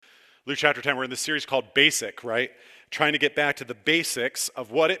Luke chapter 10, we're in this series called Basic, right? Trying to get back to the basics of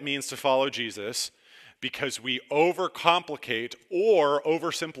what it means to follow Jesus because we overcomplicate or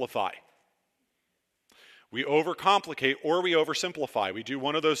oversimplify. We overcomplicate or we oversimplify. We do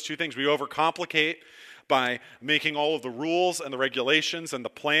one of those two things. We overcomplicate by making all of the rules and the regulations and the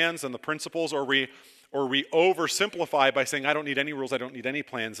plans and the principles, or we oversimplify by saying, I don't need any rules, I don't need any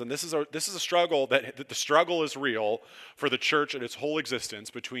plans. And this is a struggle that the struggle is real for the church and its whole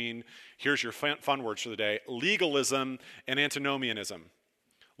existence between, here's your fun words for the day, legalism and antinomianism.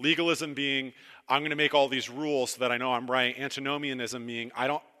 Legalism being, I'm going to make all these rules so that I know I'm right. Antinomianism being, I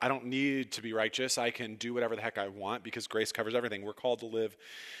don't need to be righteous. I can do whatever the heck I want because grace covers everything. We're called to live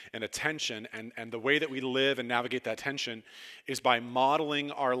in a tension, and the way that we live and navigate that tension is by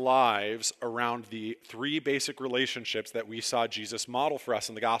modeling our lives around the three basic relationships that we saw Jesus model for us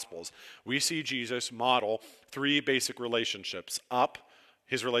in the Gospels. We see Jesus model three basic relationships. Up,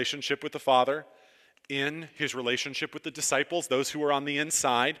 his relationship with the Father; in, his relationship with the disciples, those who are on the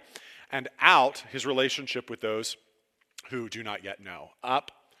inside; and out, his relationship with those who do not yet know.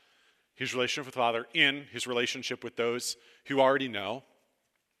 Up, his relationship with the Father; in, his relationship with those who already know;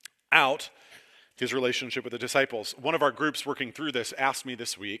 out, his relationship with the disciples. One of our groups working through this asked me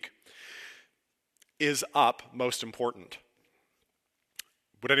this week, is up most important?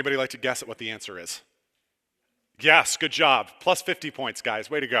 Would anybody like to guess at what the answer is? Yes, good job. Plus 50 points, guys.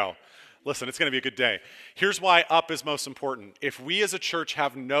 Way to go. Listen, it's going to be a good day. Here's why up is most important. If we as a church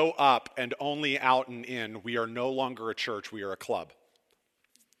have no up and only out and in, we are no longer a church, we are a club.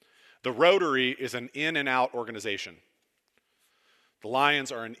 The Rotary is an in and out organization. The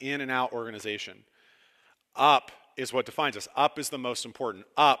Lions are an in and out organization. Up is what defines us. Up is the most important.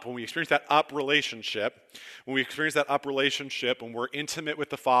 Up, when we experience that up relationship, when we're intimate with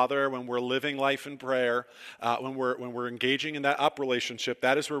the Father, when we're living life in prayer, when we're engaging in that up relationship,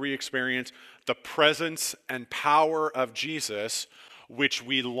 that is where we experience the presence and power of Jesus, which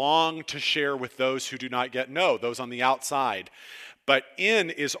we long to share with those who do not yet know, those on the outside. But in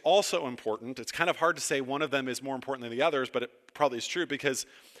is also important. It's kind of hard to say one of them is more important than the others, but it probably is true because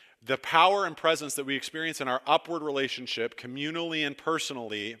the power and presence that we experience in our upward relationship, communally and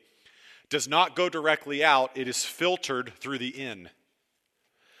personally, does not go directly out. It is filtered through the in.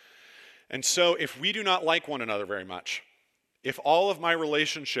 And so if we do not like one another very much, if all of my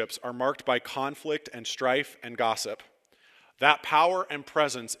relationships are marked by conflict and strife and gossip, that power and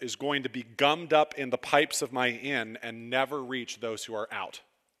presence is going to be gummed up in the pipes of my in and never reach those who are out.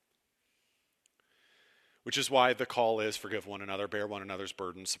 Which is why the call is forgive one another, bear one another's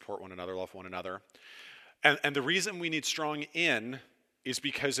burdens, support one another, love one another. And the reason we need strong in is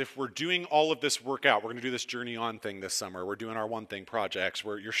because if we're doing all of this work out, we're going to do this Journey On thing this summer. We're doing our One Thing projects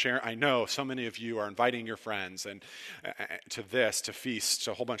where you're sharing. I know so many of you are inviting your friends and to feasts,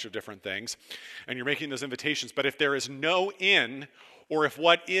 to a whole bunch of different things. And you're making those invitations. But if there is no in, or if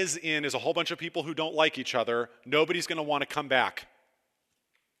what is in is a whole bunch of people who don't like each other, nobody's going to want to come back.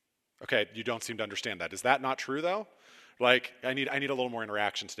 Okay, you don't seem to understand that. Is that not true, though? Like, I need a little more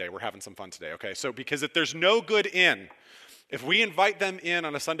interaction today. We're having some fun today, okay? So, because if there's no good in, if we invite them in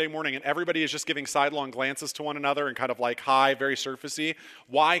on a Sunday morning and everybody is just giving sidelong glances to one another and kind of like, hi, very surfacey,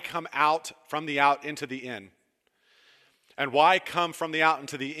 why come out from the out into the in? And why come from the out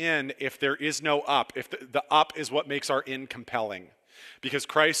into the in if there is no up, if the up is what makes our in compelling? Because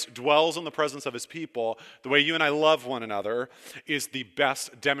Christ dwells in the presence of his people, the way you and I love one another is the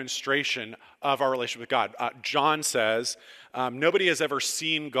best demonstration of our relationship with God. John says, nobody has ever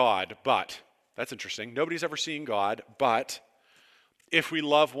seen God, but, that's interesting, nobody's ever seen God, but if we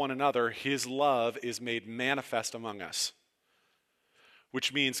love one another, his love is made manifest among us.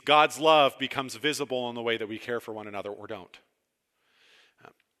 Which means God's love becomes visible in the way that we care for one another or don't.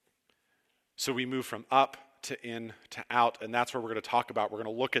 So we move from up to in to out, and that's what we're going to talk about. We're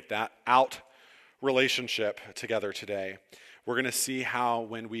going to look at that out relationship together today. We're going to see how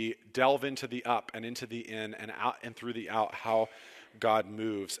when we delve into the up and into the in and out and through the out, how God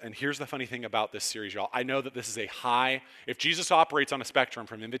moves. And here's the funny thing about this series, y'all. I know that this is a high, if Jesus operates on a spectrum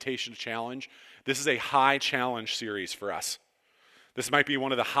from invitation to challenge, this is a high challenge series for us. This might be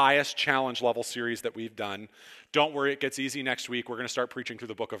one of the highest challenge level series that we've done. Don't worry, it gets easy next week. We're going to start preaching through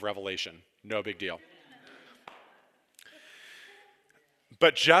the book of Revelation. No big deal.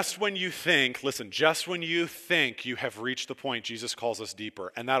 But just when you think you have reached the point, Jesus calls us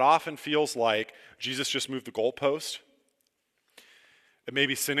deeper. And that often feels like Jesus just moved the goalpost. It may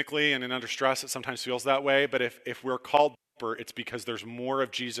be cynically and under stress, it sometimes feels that way. But if we're called deeper, it's because there's more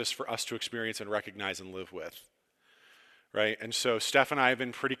of Jesus for us to experience and recognize and live with. right? And so Steph and I have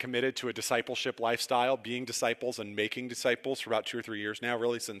been pretty committed to a discipleship lifestyle, being disciples and making disciples for about 2 or 3 years now,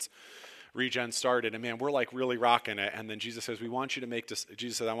 really since Regen started. And man, we're like really rocking it. And then Jesus says,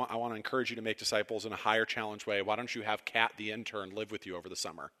 Jesus says, I want to encourage you to make disciples in a higher challenge way. Why don't you have Kat, the intern, live with you over the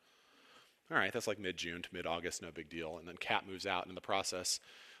summer? All right, that's like mid-June to mid-August, no big deal. And then Kat moves out, and in the process,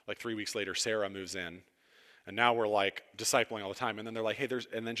 like 3 weeks later, Sarah moves in. And now we're like discipling all the time. And then they're like, hey,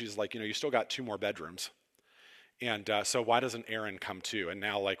 and then she's like, you still got 2 more bedrooms. And so why doesn't Aaron come too? And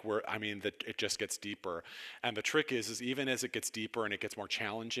now like it just gets deeper. And the trick is even as it gets deeper and it gets more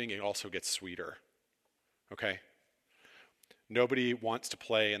challenging, it also gets sweeter. Okay? Nobody wants to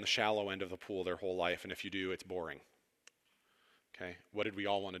play in the shallow end of the pool their whole life. And if you do, it's boring. Okay? What did we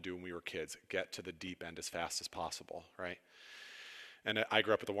all want to do when we were kids? Get to the deep end as fast as possible, right? And I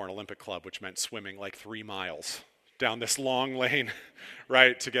grew up at the Warren Olympic Club, which meant swimming like 3 miles down this long lane,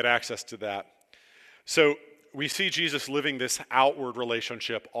 right, to get access to that. So we see Jesus living this outward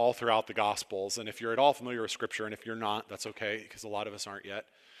relationship all throughout the Gospels. And if you're at all familiar with Scripture, and if you're not, that's okay, because a lot of us aren't yet.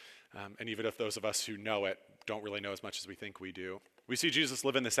 And even if those of us who know it don't really know as much as we think we do. We see Jesus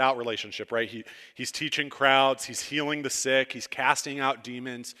live in this out relationship, right? He's teaching crowds, he's healing the sick, he's casting out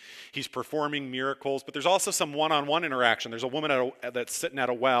demons, he's performing miracles, but there's also some one-on-one interaction. There's a woman that's sitting at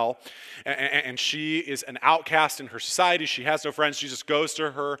a well, and she is an outcast in her society. She has no friends. Jesus goes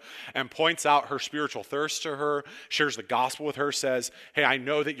to her and points out her spiritual thirst to her, shares the gospel with her, says, hey, I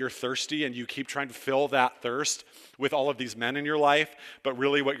know that you're thirsty and you keep trying to fill that thirst with all of these men in your life, but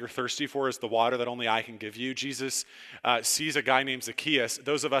really what you're thirsty for is the water that only I can give you. Jesus sees a guy named Zacchaeus.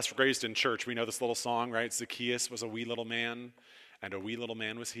 Those of us raised in church, we know this little song, right? Zacchaeus was a wee little man, and a wee little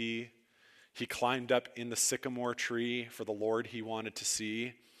man was he. He climbed up in the sycamore tree for the Lord he wanted to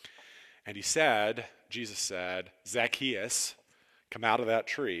see. And Jesus said, Zacchaeus, come out of that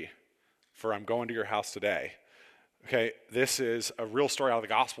tree, for I'm going to your house today. Okay, this is a real story out of the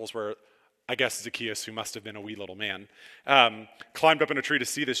Gospels where I guess Zacchaeus, who must have been a wee little man, climbed up in a tree to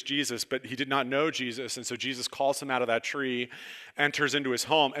see this Jesus, but he did not know Jesus, and so Jesus calls him out of that tree, enters into his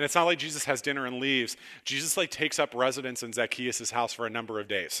home, and it's not like Jesus has dinner and leaves. Jesus takes up residence in Zacchaeus' house for a number of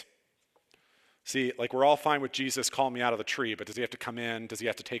days. See, we're all fine with Jesus calling me out of the tree, but does he have to come in? Does he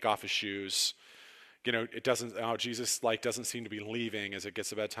have to take off his shoes? Jesus doesn't seem to be leaving. As it gets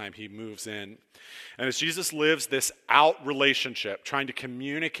to bedtime, he moves in. And as Jesus lives this out relationship, trying to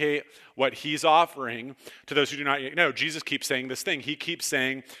communicate what he's offering to those who do not yet know, Jesus keeps saying this thing. He keeps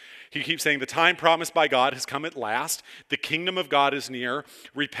saying, the time promised by God has come at last. The kingdom of God is near.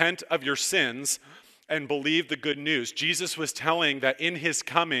 Repent of your sins and believe the good news. Jesus was telling that in his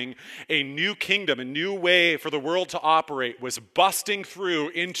coming, a new kingdom, a new way for the world to operate was busting through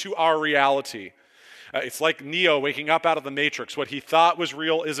into our reality. It's like Neo waking up out of the Matrix. What he thought was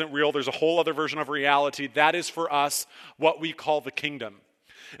real isn't real. There's a whole other version of reality. That is for us what we call the kingdom.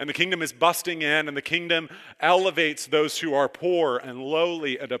 And the kingdom is busting in, and the kingdom elevates those who are poor and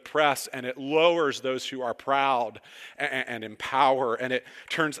lowly and oppressed, and it lowers those who are proud and in power, and it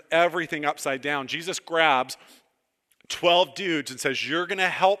turns everything upside down. Jesus grabs 12 dudes and says, you're going to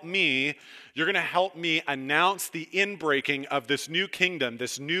help me announce the inbreaking of this new kingdom,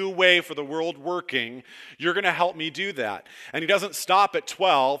 this new way for the world working. You're going to help me do that. And he doesn't stop at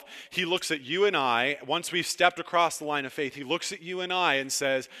 12. He looks at you and I. Once we've stepped across the line of faith, he looks at you and I and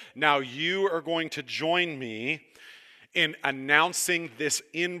says, now you are going to join me in announcing this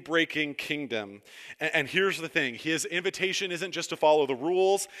inbreaking kingdom. And here's the thing. His invitation isn't just to follow the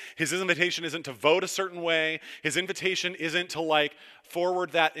rules. His invitation isn't to vote a certain way. His invitation isn't to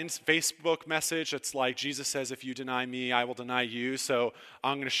forward that Facebook message. It's like Jesus says, if you deny me, I will deny you. So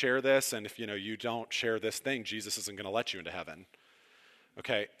I'm going to share this. And if you don't share this thing, Jesus isn't going to let you into heaven.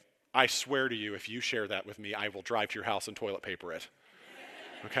 Okay, I swear to you, if you share that with me, I will drive to your house and toilet paper it.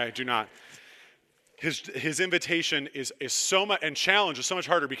 Okay, do not. His invitation is so much, and challenge is so much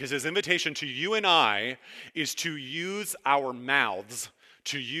harder, because his invitation to you and I is to use our mouths,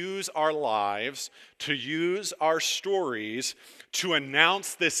 to use our lives, to use our stories to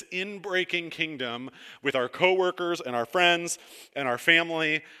announce this inbreaking kingdom with our coworkers and our friends and our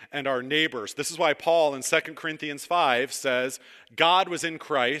family and our neighbors. This is why Paul in 2 Corinthians 5 says, God was in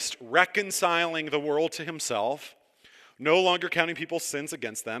Christ reconciling the world to himself, no longer counting people's sins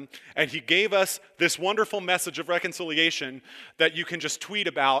against them. And he gave us this wonderful message of reconciliation that you can just tweet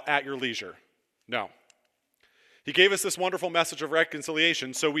about at your leisure. No. He gave us this wonderful message of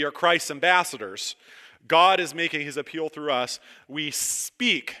reconciliation, so we are Christ's ambassadors. God is making his appeal through us. We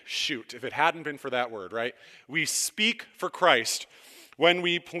speak, if it hadn't been for that word, right? We speak for Christ when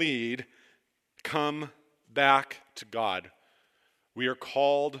we plead, come back to God. We are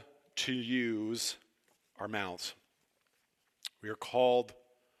called to use our mouths. We are called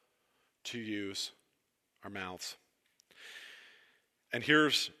to use our mouths. And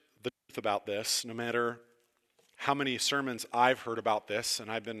here's the truth about this. No matter how many sermons I've heard about this, and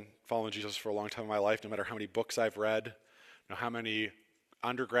I've been following Jesus for a long time in my life, no matter how many books I've read, how many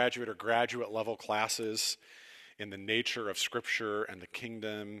undergraduate or graduate level classes in the nature of Scripture and the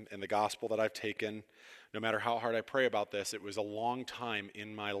kingdom and the gospel that I've taken, no matter how hard I pray about this, it was a long time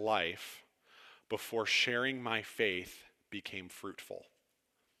in my life before sharing my faith became fruitful.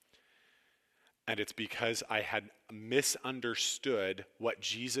 And it's because I had misunderstood what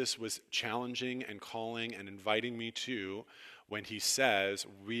Jesus was challenging and calling and inviting me to when he says,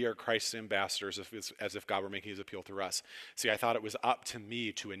 we are Christ's ambassadors, as if God were making his appeal through us. See, I thought it was up to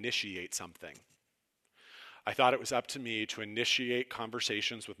me to initiate something. I thought it was up to me to initiate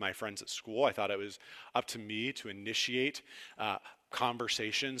conversations with my friends at school. I thought it was up to me to initiate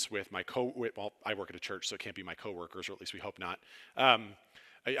conversations with my well, I work at a church, so it can't be my coworkers, or at least we hope not.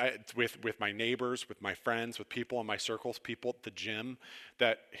 With my neighbors, with my friends, with people in my circles, people at the gym,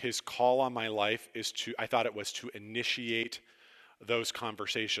 that his call on my life I thought it was to initiate those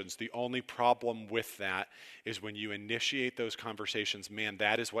conversations. The only problem with that is when you initiate those conversations, man,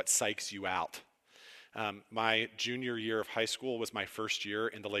 that is what psychs you out. My junior year of high school was my first year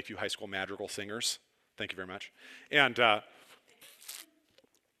in the Lakeview High School Madrigal Singers. Thank you very much. And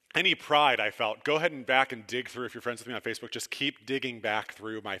any pride I felt, go ahead and back and dig through, if you're friends with me on Facebook, just keep digging back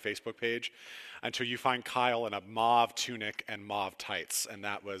through my Facebook page until you find Kyle in a mauve tunic and mauve tights, and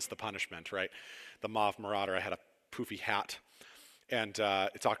that was the punishment, right? The mauve marauder. I had a poofy hat. And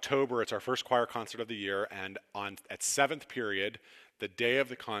it's October, it's our first choir concert of the year, and at seventh period, the day of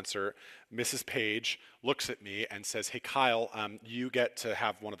the concert, Mrs. Page looks at me and says, hey, Kyle, you get to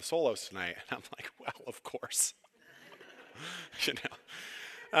have one of the solos tonight. And I'm like, well, of course.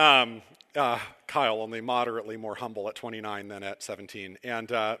 Kyle, only moderately more humble at 29 than at 17.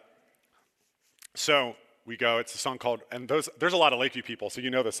 And so we go, it's a song called, and there's a lot of Lakeview people, so you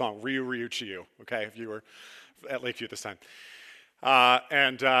know the song, Ryu Ryu Chiyu, okay, if you were at Lakeview at this time.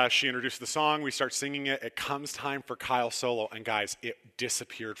 And she introduced the song, we start singing it, it comes time for Kyle's solo, and guys, it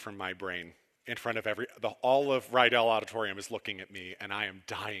disappeared from my brain in front of all of Rydell Auditorium is looking at me, and I am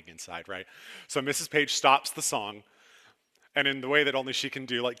dying inside, right? So Mrs. Page stops the song, and in the way that only she can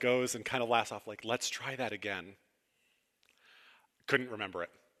do, like goes and kind of laughs off, like, let's try that again. Couldn't remember it.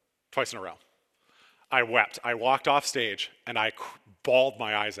 Twice in a row. I wept. I walked off stage, and I bawled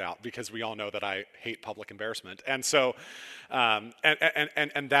my eyes out because we all know that I hate public embarrassment. And so, and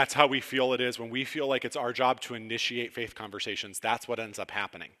that's how we feel it is. When we feel like it's our job to initiate faith conversations, that's what ends up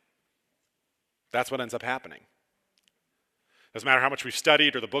happening. That's what ends up happening. Doesn't matter how much we've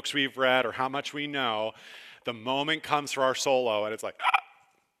studied or the books we've read or how much we know, the moment comes for our solo, and it's like,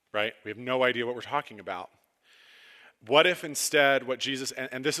 right? We have no idea what we're talking about. What if instead what Jesus,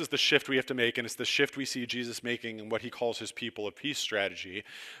 and this is the shift we have to make, and it's the shift we see Jesus making in what he calls his people of peace strategy.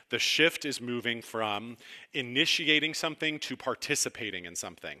 The shift is moving from initiating something to participating in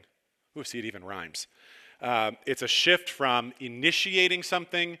something. Ooh, see, it even rhymes. It's a shift from initiating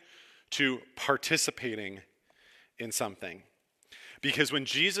something to participating in something. Because when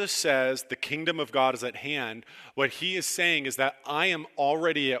Jesus says the kingdom of God is at hand, what he is saying is that I am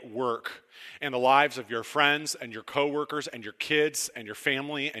already at work in the lives of your friends and your coworkers and your kids and your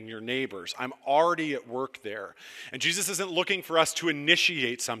family and your neighbors. I'm already at work there. And Jesus isn't looking for us to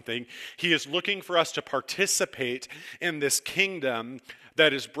initiate something. He is looking for us to participate in this kingdom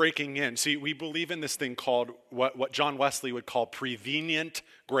that is breaking in. See, we believe in this thing called what John Wesley would call prevenient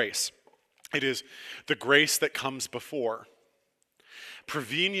grace. It is the grace that comes before.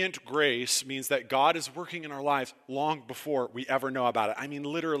 Prevenient grace means that God is working in our lives long before we ever know about it. I mean,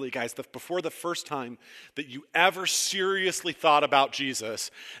 literally, guys, before the first time that you ever seriously thought about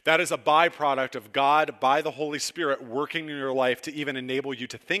Jesus, that is a byproduct of God, by the Holy Spirit, working in your life to even enable you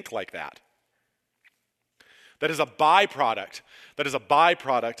to think like that. That is a byproduct. That is a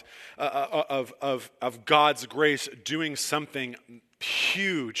byproduct of God's grace doing something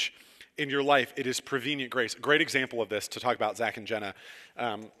huge in your life. It is prevenient grace. A great example of this, to talk about Zach and Jenna.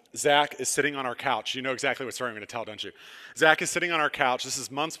 Zach is sitting on our couch. You know exactly what story I'm going to tell, don't you? Zach is sitting on our couch. This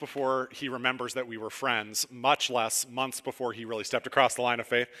is months before he remembers that we were friends, much less months before he really stepped across the line of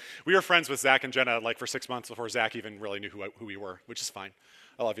faith. We were friends with Zach and Jenna like for 6 months before Zach even really knew who we were, which is fine.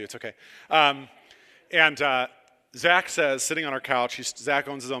 I love you. It's okay. Zach says, sitting on our couch, Zach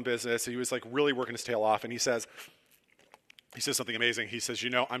owns his own business. He was like really working his tail off, and he says something amazing. He says,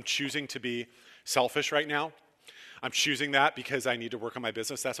 I'm choosing to be selfish right now. I'm choosing that because I need to work on my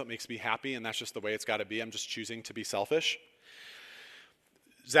business. That's what makes me happy, and that's just the way it's got to be. I'm just choosing to be selfish.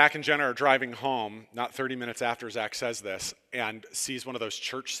 Zach and Jenna are driving home, not 30 minutes after Zach says this, and sees one of those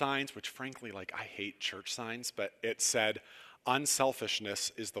church signs, which frankly, like, I hate church signs, but it said,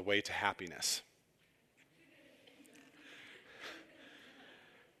 "Unselfishness is the way to happiness."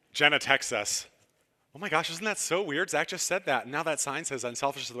 Jenna texts us, "Oh my gosh, isn't that so weird? Zach just said that, and now that sign says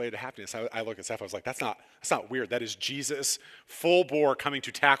unselfish is the way to happiness." I look at Steph, I was like, that's not weird. That is Jesus full bore coming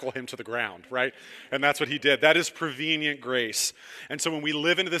to tackle him to the ground, right? And that's what he did. That is prevenient grace. And so when we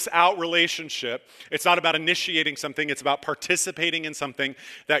live into this out relationship, it's not about initiating something, it's about participating in something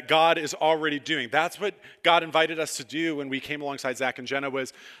that God is already doing. That's what God invited us to do when we came alongside Zach and Jenna,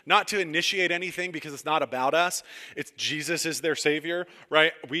 was not to initiate anything because it's not about us. It's Jesus is their Savior,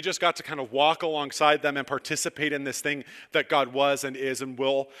 right? We just got to kind of walk alongside them and participate in this thing that God was and is and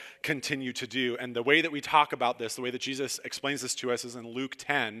will continue to do. And the way that we talk about this, the way that Jesus explains this to us, is in Luke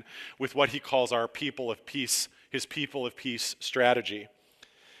 10 with what he calls our people of peace, his people of peace strategy.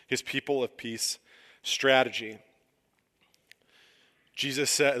 His people of peace strategy. Jesus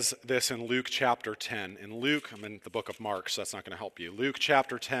says this in Luke chapter 10. In Luke, I'm in the book of Mark, so that's not going to help you. Luke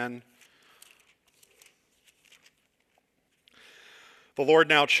chapter 10. The Lord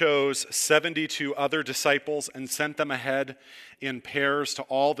now chose 72 other disciples and sent them ahead in pairs to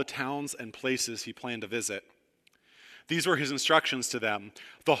all the towns and places he planned to visit. These were his instructions to them.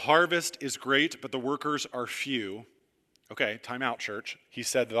 The harvest is great, but the workers are few. Okay, time out, church. He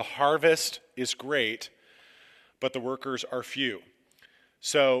said the harvest is great, but the workers are few.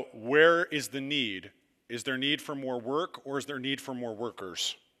 So where is the need? Is there need for more work, or is there need for more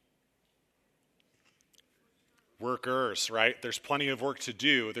workers? Workers, right? There's plenty of work to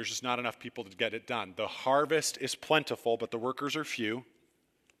do. There's just not enough people to get it done. The harvest is plentiful, but the workers are few.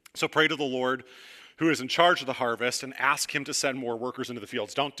 So pray to the Lord who is in charge of the harvest and ask him to send more workers into the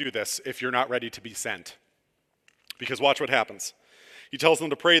fields. Don't do this if you're not ready to be sent. Because watch what happens. He tells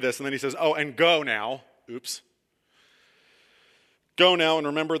them to pray this, and then he says, "Oh, and go now." Oops. "Go now and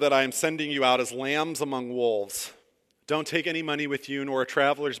remember that I am sending you out as lambs among wolves. Don't take any money with you, nor a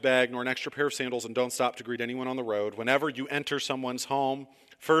traveler's bag, nor an extra pair of sandals, and don't stop to greet anyone on the road. Whenever you enter someone's home,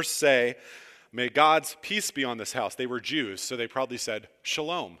 first say, 'May God's peace be on this house.'" They were Jews, so they probably said,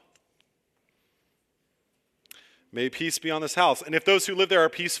 "Shalom. May peace be on this house. And if those who live there are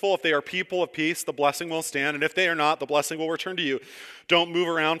peaceful, if they are people of peace, the blessing will stand. And if they are not, the blessing will return to you. Don't move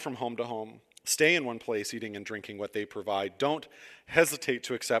around from home to home. Stay in one place, eating and drinking what they provide. Don't hesitate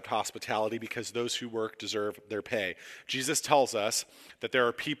to accept hospitality, because those who work deserve their pay." Jesus tells us that there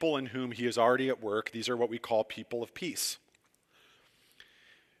are people in whom he is already at work. These are what we call people of peace.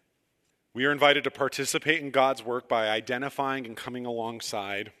 We are invited to participate in God's work by identifying and coming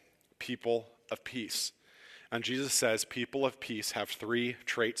alongside people of peace. And Jesus says people of peace have 3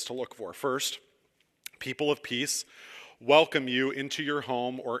 traits to look for. First, people of peace welcome you into your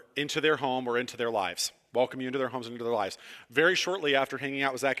home or into their home or into their lives. Welcome you into their homes and into their lives. Very shortly after hanging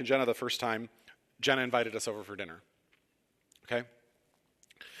out with Zach and Jenna the first time, Jenna invited us over for dinner. Okay?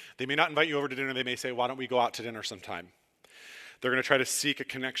 They may not invite you over to dinner. They may say, "Why don't we go out to dinner sometime?" They're going to try to seek a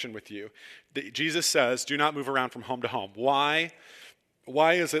connection with you. Jesus says, do not move around from home to home. Why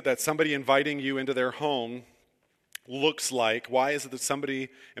is it that somebody inviting you into their home why is it that somebody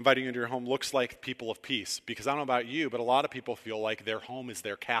inviting you into your home looks like people of peace? Because I don't know about you, but a lot of people feel like their home is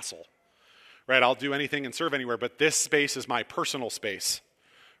their castle, right? I'll do anything and serve anywhere, but this space is my personal space,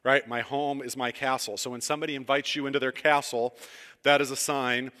 right? My home is my castle. So when somebody invites you into their castle, that is a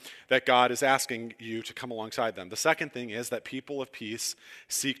sign that God is asking you to come alongside them. The second thing is that people of peace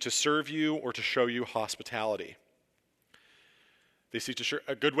seek to serve you or to show you hospitality. They seek to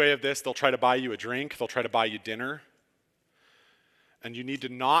a good way of this, they'll try to buy you a drink, they'll try to buy you dinner. And you need to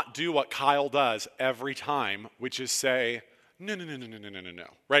not do what Kyle does every time, which is say, no,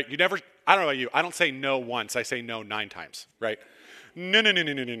 right? I don't know about you, I don't say no once, I say no 9 times, right? No,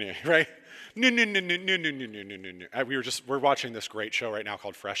 right? No. We're watching this great show right now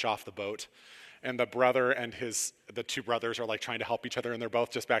called Fresh Off the Boat. And the brother and the 2 brothers are like trying to help each other, and they're both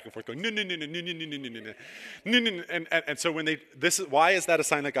just back and forth going, no. And so why is that a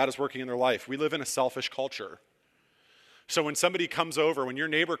sign that God is working in their life? We live in a selfish culture. So when somebody comes over, when your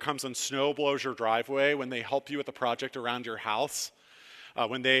neighbor comes and snow blows your driveway, when they help you with the project around your house,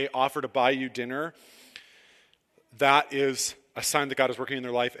 when they offer to buy you dinner, that is a sign that God is working in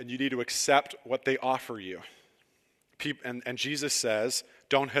their life, and you need to accept what they offer you. And Jesus says,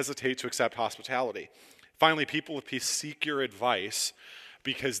 don't hesitate to accept hospitality. Finally, people of peace seek your advice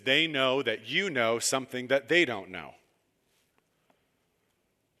because they know that you know something that they don't know.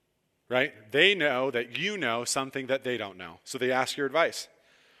 Right? They know that you know something that they don't know. So they ask your advice.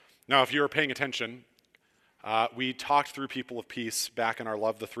 Now, if you were paying attention, We talked through People of Peace back in our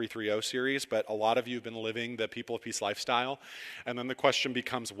Love the 330 series, but a lot of you have been living the People of Peace lifestyle. And then the question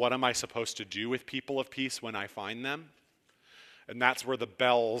becomes, what am I supposed to do with people of peace when I find them? And that's where the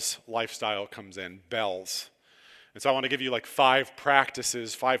bells lifestyle comes in, bells. And so I want to give you like 5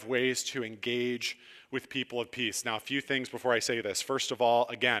 practices, 5 ways to engage with people of peace. Now, a few things before I say this. First of all,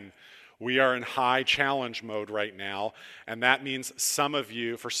 again, we are in high challenge mode right now, and that means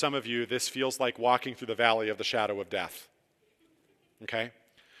for some of you, this feels like walking through the valley of the shadow of death. Okay?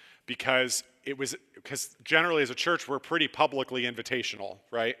 Because generally as a church, we're pretty publicly invitational,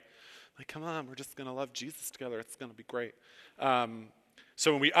 right? Like, come on, we're just going to love Jesus together. It's going to be great.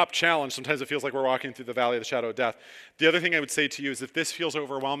 So when we up challenge, sometimes it feels like we're walking through the valley of the shadow of death. The other thing I would say to you is if this feels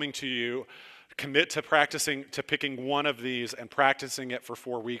overwhelming to you, commit to picking one of these and practicing it for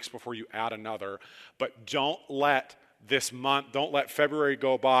 4 weeks before you add another. But don't let February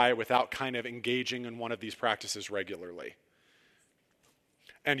go by without kind of engaging in one of these practices regularly.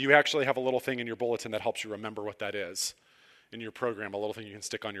 And you actually have a little thing in your bulletin that helps you remember what that is in your program, a little thing you can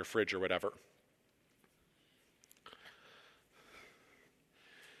stick on your fridge or whatever.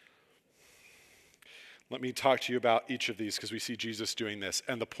 Let me talk to you about each of these because we see Jesus doing this.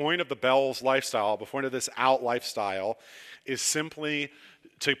 And the point of the bells lifestyle, the point of this out lifestyle, is simply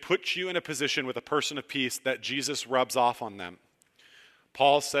to put you in a position with a person of peace that Jesus rubs off on them.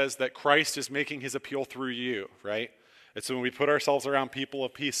 Paul says that Christ is making his appeal through you, right? And so when we put ourselves around people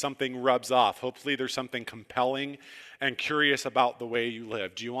of peace, something rubs off. Hopefully there's something compelling and curious about the way you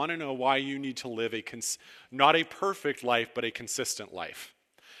live. Do you want to know why you need to live not a perfect life, but a consistent life?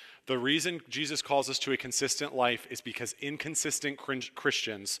 The reason Jesus calls us to a consistent life is because inconsistent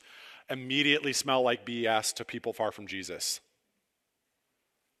Christians immediately smell like BS to people far from Jesus.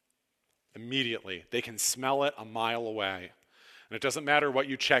 Immediately. They can smell it a mile away. And it doesn't matter what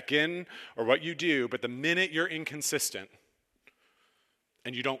you check in or what you do, but the minute you're inconsistent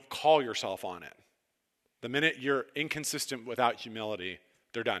and you don't call yourself on it, the minute you're inconsistent without humility,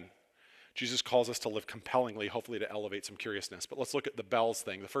 they're done. Jesus calls us to live compellingly, hopefully to elevate some curiousness. But let's look at the bells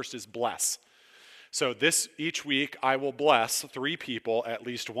thing. The first is bless. So each week, I will bless 3 people, at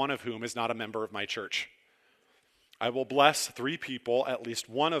least one of whom is not a member of my church. I will bless 3 people, at least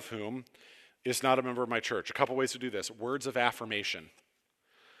one of whom is not a member of my church. A couple ways to do this. Words of affirmation.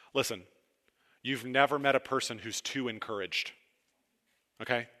 Listen, you've never met a person who's too encouraged.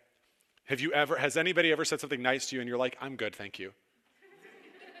 Okay? Has anybody ever said something nice to you and you're like, I'm good, thank you?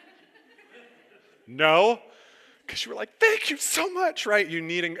 No? Because you were like, thank you so much, right?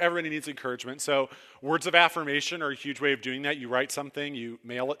 Everybody needs encouragement. So words of affirmation are a huge way of doing that. You write something, you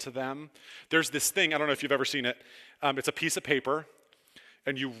mail it to them. There's this thing, I don't know if you've ever seen it. It's a piece of paper,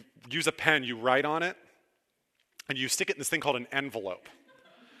 and you use a pen, you write on it, and you stick it in this thing called an envelope.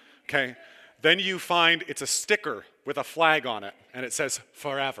 Okay? Then you find it's a sticker with a flag on it, and it says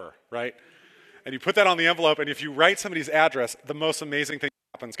forever, right? And you put that on the envelope, and if you write somebody's address, the most amazing thing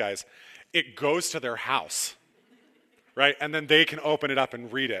happens, guys. It goes to their house, right? And then they can open it up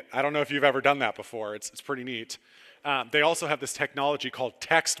and read it. I don't know if you've ever done that before. It's pretty neat. They also have this technology called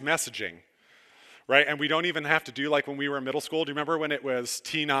text messaging, right? And we don't even have to do like when we were in middle school. Do you remember when it was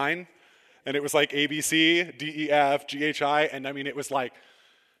T9? And it was like ABC, DEF, GHI, and I mean, it was like,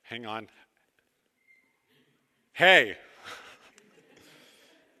 hang on. Hey,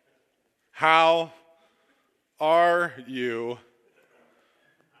 how are you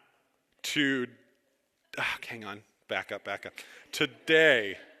hang on, back up.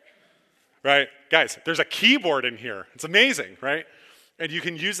 Today, right? Guys, there's a keyboard in here. It's amazing, right? And you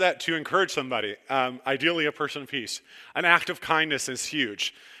can use that to encourage somebody, ideally a person of peace. An act of kindness is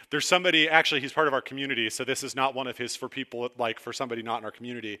huge. There's somebody, actually, he's part of our community, so this is not one of his for people, like for somebody not in our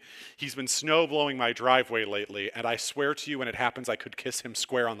community. He's been snow blowing my driveway lately, and I swear to you, when it happens, I could kiss him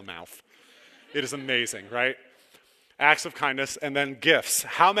square on the mouth. It is amazing, right? Acts of kindness, and then gifts.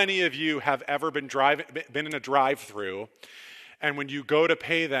 How many of you have ever been in a drive-through, and when you go to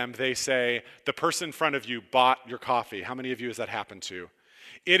pay them, they say, the person in front of you bought your coffee? How many of you has that happened to?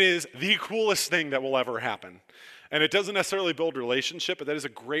 It is the coolest thing that will ever happen. And it doesn't necessarily build a relationship, but that is a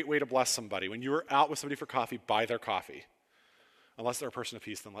great way to bless somebody. When you're out with somebody for coffee, buy their coffee. Unless they're a person of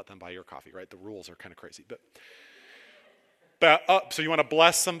peace, then let them buy your coffee, right? The rules are kind of crazy, so you want to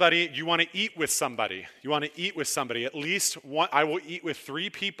bless somebody, you want to eat with somebody. At least one. I will eat with 3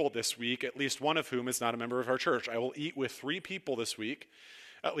 people this week, at least one of whom is not a member of our church. I will eat with 3 people this week,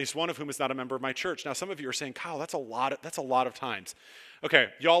 at least one of whom is not a member of my church. Now, some of you are saying, Kyle, that's a lot of times. Okay,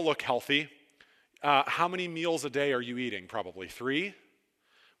 y'all look healthy. How many meals a day are you eating? Probably 3,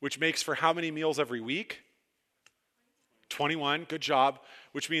 which makes for how many meals every week? 21, good job,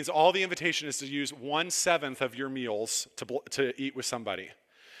 which means all the invitation is to use 1/7 of your meals to eat with somebody.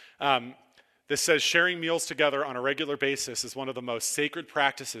 This says sharing meals together on a regular basis is one of the most sacred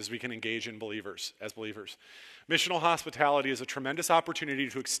practices we can engage in as believers. Missional hospitality is a tremendous opportunity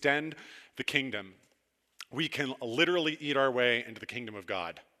to extend the kingdom. We can literally eat our way into the kingdom of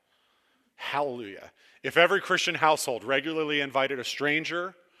God. Hallelujah. If every Christian household regularly invited a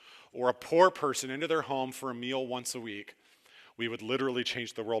stranger or a poor person into their home for a meal once a week, we would literally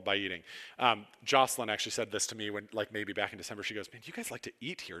change the world by eating. Jocelyn actually said this to me when, maybe back in December. She goes, "Man, you guys like to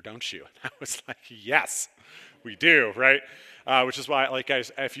eat here, don't you?" And I was like, "Yes, we do," right? Which is why,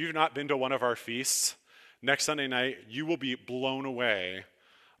 guys, if you've not been to one of our feasts, next Sunday night, you will be blown away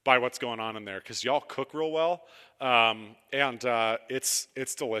by what's going on in there, because y'all cook real well, and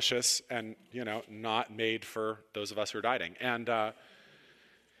it's delicious, and not made for those of us who are dieting. And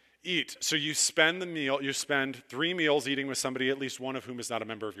eat. So you spend 3 meals eating with somebody, at least one of whom is not a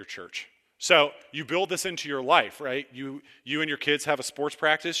member of your church. So you build this into your life, right? You and your kids have a sports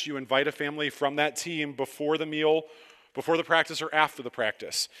practice. You invite a family from that team before the meal, before the practice, or after the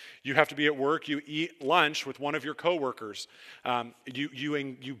practice. You have to be at work. You eat lunch with one of your coworkers.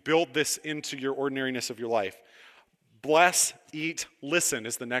 You build this into your ordinariness of your life. Bless, eat, listen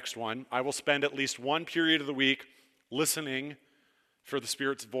is the next one. I will spend at least one period of the week listening for the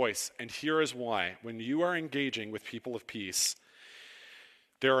Spirit's voice. And here is why. When you are engaging with people of peace,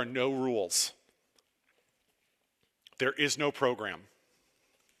 there are no rules. There is no program.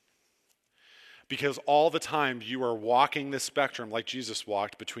 Because all the time you are walking this spectrum like Jesus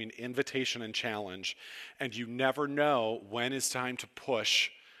walked between invitation and challenge, and you never know when it's time to push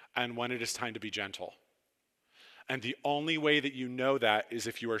and when it is time to be gentle. And the only way that you know that is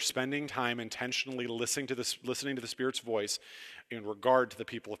if you are spending time intentionally listening to the Spirit's voice in regard to the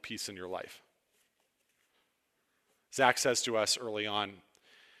people of peace in your life. Zach says to us early on,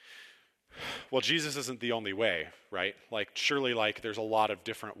 well, Jesus isn't the only way, right? Surely there's a lot of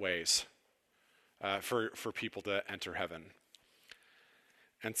different ways for people to enter heaven.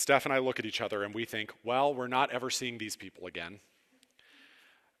 And Steph and I look at each other and we think, well, we're not ever seeing these people again.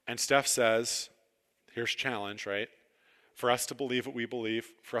 And Steph says, here's a challenge, right? For us to believe what we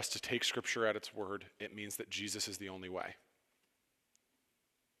believe, for us to take Scripture at its word, it means that Jesus is the only way.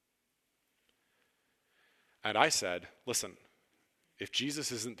 And I said, listen, if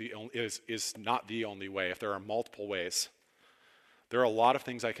Jesus is not the only way, if there are multiple ways, there are a lot of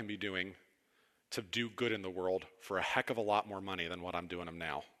things I can be doing to do good in the world for a heck of a lot more money than what I'm doing them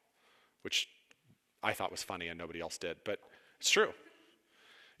now, which I thought was funny and nobody else did, but it's true.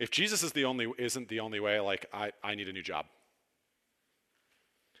 If Jesus isn't the only way, I need a new job.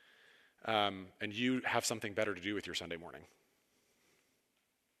 And you have something better to do with your Sunday morning.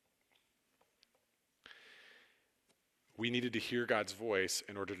 We needed to hear God's voice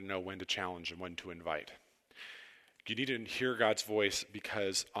in order to know when to challenge and when to invite. You need to hear God's voice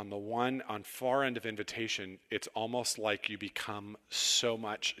because on far end of invitation, it's almost like you become so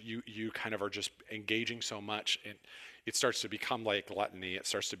much, you kind of are just engaging so much, and it starts to become like gluttony, it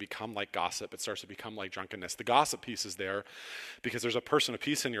starts to become like gossip, it starts to become like drunkenness. The gossip piece is there because there's a person of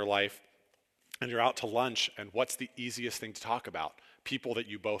peace in your life, and you're out to lunch, and what's the easiest thing to talk about? People that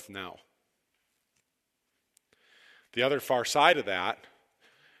you both know. The other far side of that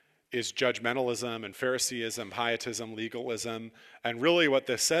is judgmentalism and Phariseeism, pietism, legalism. And really what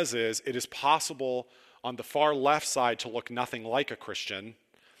this says is it is possible on the far left side to look nothing like a Christian,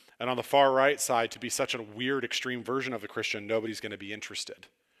 and on the far right side to be such a weird extreme version of a Christian, nobody's going to be interested.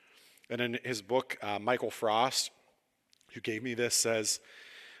 And in his book, Michael Frost, who gave me this, says,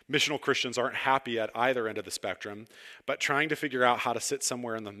 missional Christians aren't happy at either end of the spectrum, but trying to figure out how to sit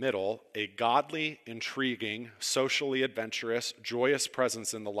somewhere in the middle, a godly, intriguing, socially adventurous, joyous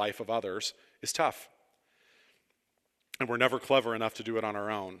presence in the life of others is tough. And we're never clever enough to do it on our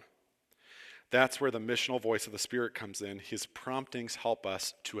own. That's where the missional voice of the Spirit comes in. His promptings help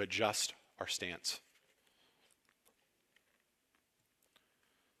us to adjust our stance.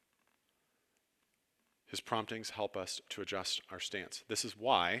 His promptings help us to adjust our stance. This is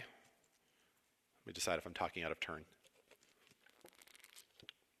why, let me decide if I'm talking out of turn.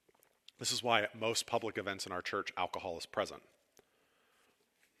 This is why at most public events in our church, alcohol is present.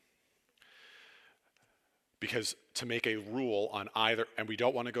 Because to make a rule on either, and we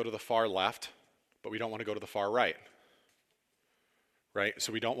don't want to go to the far left, but we don't want to go to the far right. Right?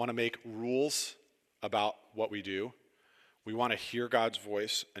 So we don't want to make rules about what we do. We want to hear God's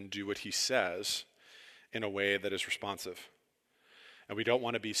voice and do what he says in a way that is responsive. And we don't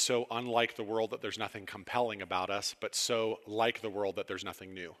want to be so unlike the world that there's nothing compelling about us, but so like the world that there's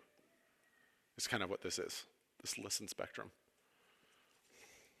nothing new. It's kind of what this is. this listen spectrum.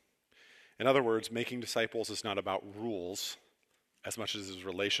 In other words, making disciples is not about rules as much as it is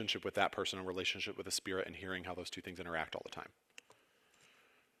relationship with that person and relationship with the Spirit and hearing how those two things interact all the time.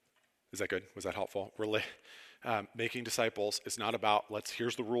 Is that good? Was that helpful? Making disciples is not about,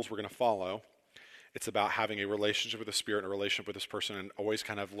 here's the rules we're going to follow. It's about having a relationship with the Spirit and a relationship with this person and always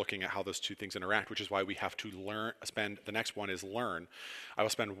kind of looking at how those two things interact, which is why we have to the next one is learn. I will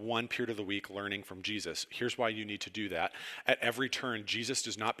spend one period of the week learning from Jesus. Here's why you need to do that. At every turn, Jesus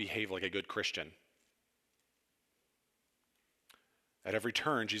does not behave like a good Christian. At every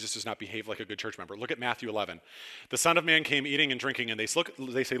turn, Jesus does not behave like a good church member. Look at Matthew 11. The Son of Man came eating and drinking, and they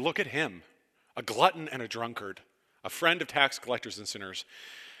say, look at him, a glutton and a drunkard, a friend of tax collectors and sinners.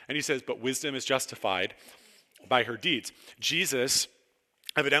 And he says, but wisdom is justified by her deeds. Jesus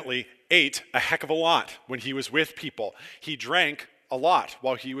evidently ate a heck of a lot when he was with people. He drank a lot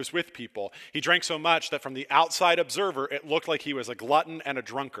while he was with people. He drank so much that from the outside observer, it looked like he was a glutton and a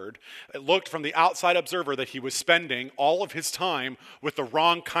drunkard. It looked from the outside observer that he was spending all of his time with the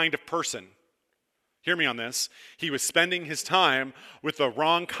wrong kind of person. Hear me on this. He was spending his time with the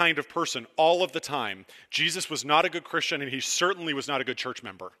wrong kind of person all of the time. Jesus was not a good Christian, and he certainly was not a good church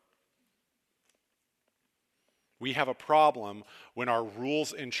member. We have a problem when our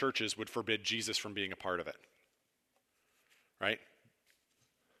rules in churches would forbid Jesus from being a part of it. Right?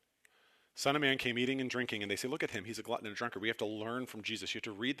 Son of Man came eating and drinking, and they say, look at him, he's a glutton and a drunkard. We have to learn from Jesus. You have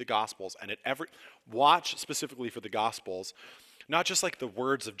to read the Gospels, and watch specifically for the Gospels, not just like the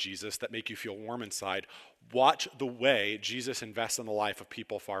words of Jesus that make you feel warm inside. Watch the way Jesus invests in the life of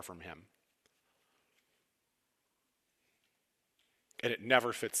people far from him. And it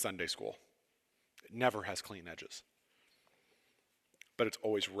never fits Sunday school. It never has clean edges. But it's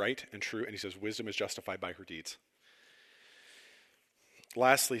always right and true, and he says wisdom is justified by her deeds.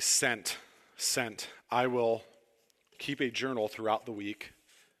 Lastly, sent. I will keep a journal throughout the week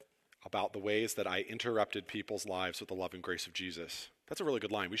about the ways that I interrupted people's lives with the love and grace of Jesus. That's a really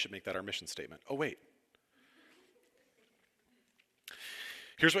good line. We should make that our mission statement. Oh, wait.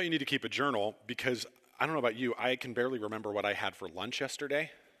 Here's why you need to keep a journal, because I don't know about you, I can barely remember what I had for lunch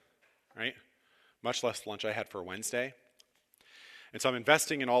yesterday, right? Much less lunch I had for Wednesday. And so I'm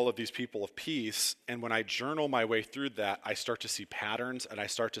investing in all of these people of peace, and when I journal my way through that, I start to see patterns, and I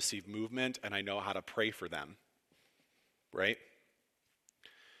start to see movement, and I know how to pray for them, right?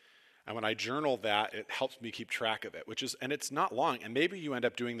 And when I journal that, it helps me keep track of it, and it's not long. And maybe you end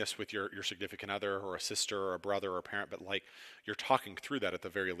up doing this with your significant other or a sister or a brother or a parent, but you're talking through that at the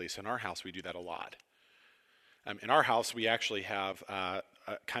very least. In our house, we do that a lot. In our house, we actually have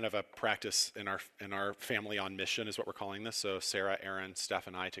kind of a practice in our family on mission is what we're calling this. So Sarah, Aaron, Steph,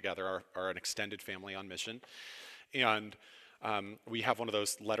 and I together are an extended family on mission. And we have one of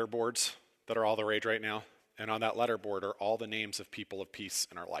those letter boards that are all the rage right now. And on that letter board are all the names of people of peace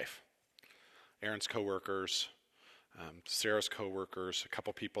in our life. Aaron's coworkers, Sarah's coworkers, a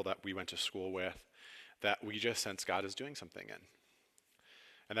couple people that we went to school with that we just sense God is doing something in.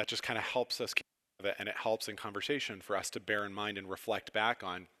 And that just kind of helps us keep it, and it helps in conversation for us to bear in mind and reflect back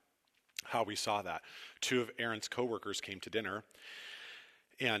on how we saw that. 2 of Aaron's coworkers came to dinner,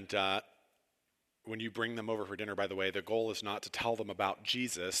 and when you bring them over for dinner, by the way, the goal is not to tell them about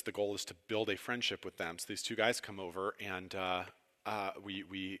Jesus. The goal is to build a friendship with them. So these 2 guys come over, and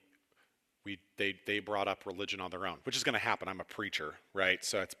they brought up religion on their own, which is going to happen. I'm a preacher, right?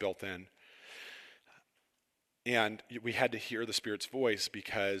 So it's built in. And we had to hear the Spirit's voice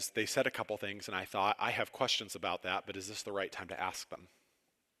because they said a couple things, and I thought, I have questions about that, but is this the right time to ask them?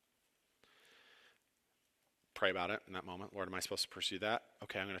 Pray about it in that moment. Lord, am I supposed to pursue that?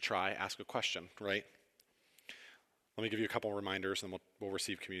 Okay, I'm going to try, ask a question, right? Let me give you a couple reminders, and then we'll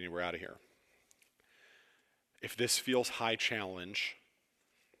receive communion. We're out of here. If this feels high challenge,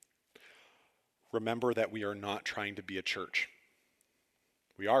 remember that we are not trying to be a church.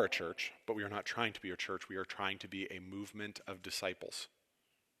 We are a church, but we are not trying to be a church. We are trying to be a movement of disciples,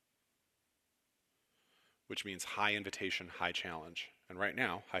 which means high invitation, high challenge. And right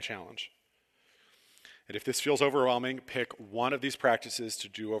now, high challenge. And if this feels overwhelming, pick one of these practices to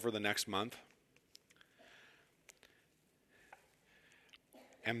do over the next month.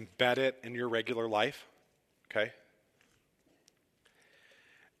 Embed it in your regular life, okay?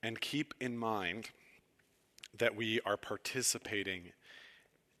 And keep in mind that we are participating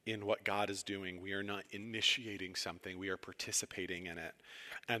in what God is doing. We are not initiating something. We are participating in it.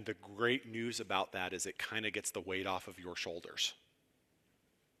 And the great news about that is it kind of gets the weight off of your shoulders.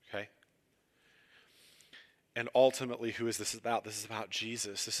 Okay? And ultimately, who is this about? This is about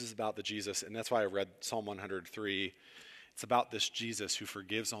Jesus. This is about the Jesus. And that's why I read Psalm 103 It's about this Jesus who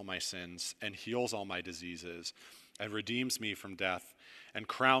forgives all my sins and heals all my diseases and redeems me from death and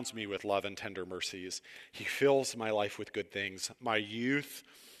crowns me with love and tender mercies. He fills my life with good things. My youth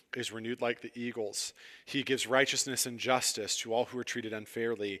is renewed like the eagles. He gives righteousness and justice to all who are treated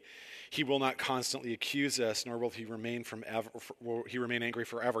unfairly. He will not constantly accuse us, nor will he remain angry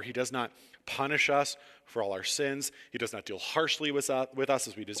forever. He does not punish us for all our sins. He does not deal harshly with us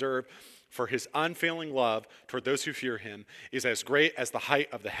as we deserve. For his unfailing love toward those who fear him is as great as the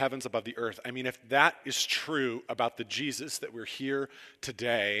height of the heavens above the earth. I mean, if that is true about the Jesus that we're here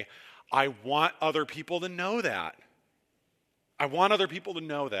today, I want other people to know that. I want other people to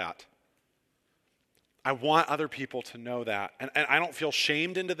know that. I want other people to know that. And I don't feel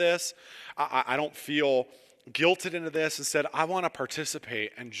shamed into this. I don't feel guilted into this. Instead, I want to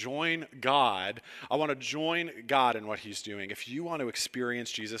participate and join God. I want to join God in what he's doing. If you want to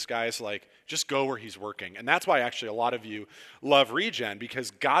experience Jesus, guys, like, just go where he's working. And that's why actually a lot of you love Regen, because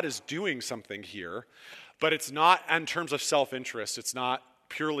God is doing something here, but it's not in terms of self-interest. It's not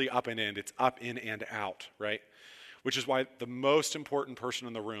purely up and in. It's up, in, and out, right? Which is why the most important person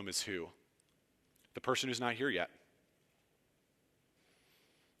in the room is who? The person who's not here yet.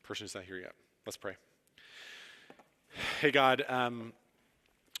 The person who's not here yet. Let's pray. Hey God,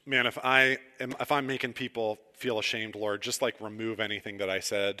 man, if I'm making people feel ashamed, Lord, just like remove anything that I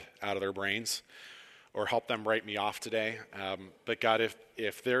said out of their brains, or help them write me off today. But God,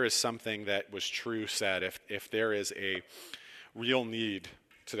 if there is something that was true said, if there is a real need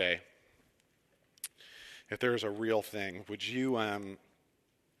today, if there is a real thing, would you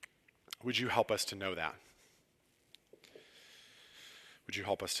help us to know that? Would you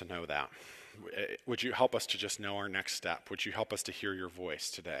help us to know that? Would you help us to just know our next step? Would you help us to hear your voice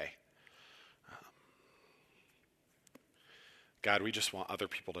today? God, we just want other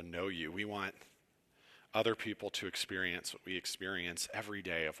people to know you. We want other people to experience what we experience every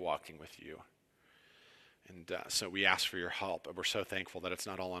day of walking with you. And so we ask for your help, and we're so thankful that it's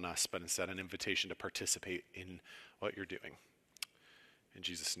not all on us, but instead an invitation to participate in what you're doing. In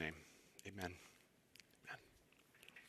Jesus' name, amen.